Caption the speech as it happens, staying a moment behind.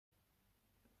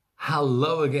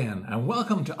Hello again and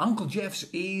welcome to Uncle Geoff's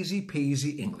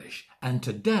Easy-Peasy English. And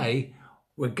today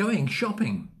we're going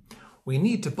shopping. We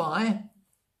need to buy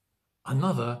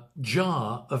another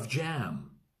jar of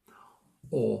jam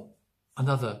or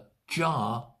another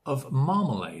jar of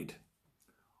marmalade.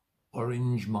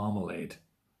 Orange marmalade.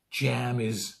 Jam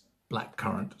is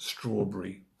blackcurrant,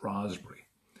 strawberry, raspberry.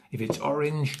 If it's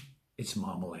orange, it's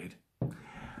marmalade.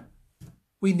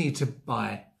 We need to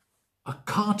buy a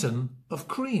carton of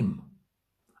cream.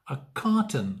 A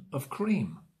carton of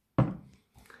cream.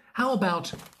 How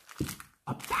about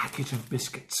a packet of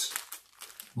biscuits?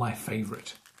 My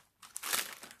favourite.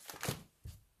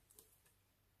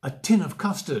 A tin of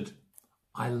custard.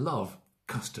 I love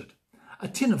custard. A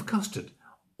tin of custard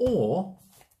or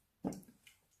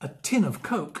a tin of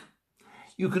Coke.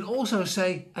 You can also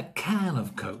say a can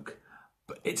of Coke,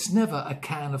 but it's never a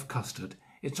can of custard.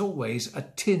 It's always a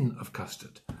tin of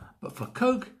custard. But for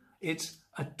Coke, it's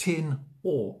a tin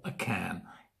or a can.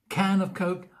 Can of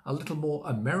Coke, a little more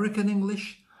American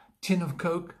English. Tin of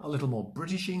Coke, a little more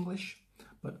British English.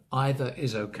 But either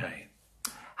is okay.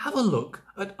 Have a look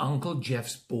at Uncle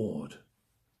Geoff's board.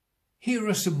 Here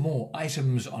are some more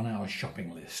items on our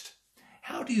shopping list.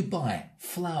 How do you buy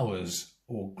flowers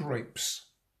or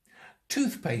grapes?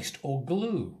 Toothpaste or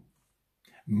glue?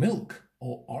 Milk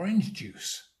or orange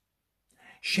juice?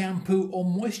 Shampoo or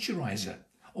moisturiser?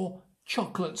 Or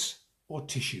chocolates or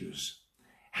tissues?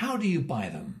 How do you buy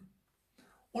them?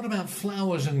 What about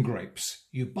flowers and grapes?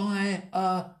 You buy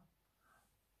a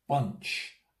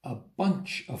bunch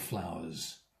of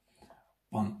flowers.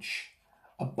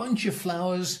 A bunch of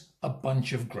flowers, a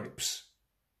bunch of grapes.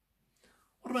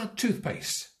 What about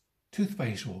toothpaste?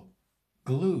 Toothpaste or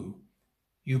glue?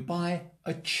 You buy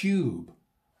a tube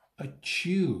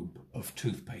of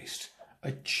toothpaste,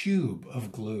 a tube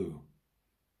of glue.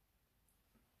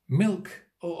 Milk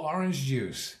or orange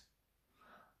juice?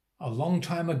 A long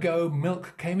time ago,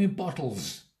 milk came in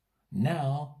bottles.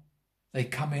 Now they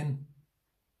come in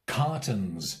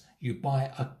cartons. You buy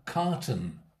a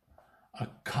carton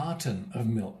of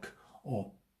milk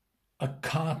or a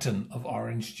carton of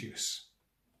orange juice,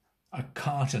 a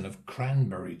carton of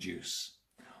cranberry juice.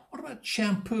 What about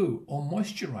shampoo or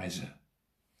moisturiser?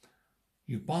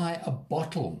 You buy a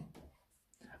bottle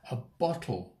of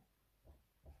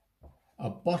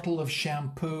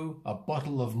shampoo, a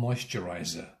bottle of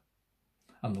moisturiser.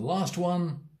 And the last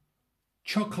one,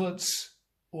 chocolates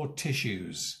or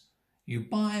tissues. You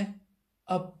buy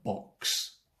a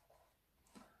box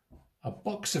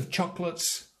of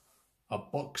chocolates, a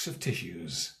box of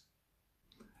tissues.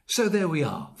 So there we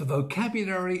are, the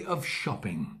vocabulary of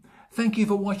shopping. Thank you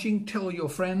for watching. Tell your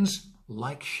friends,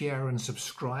 like, share and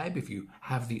subscribe if you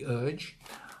have the urge.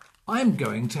 I'm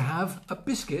going to have a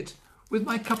biscuit with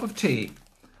my cup of tea.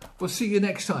 We'll see you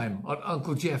next time on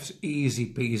Uncle Geoff's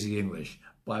Easy-Peasy English.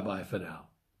 Bye-bye for now.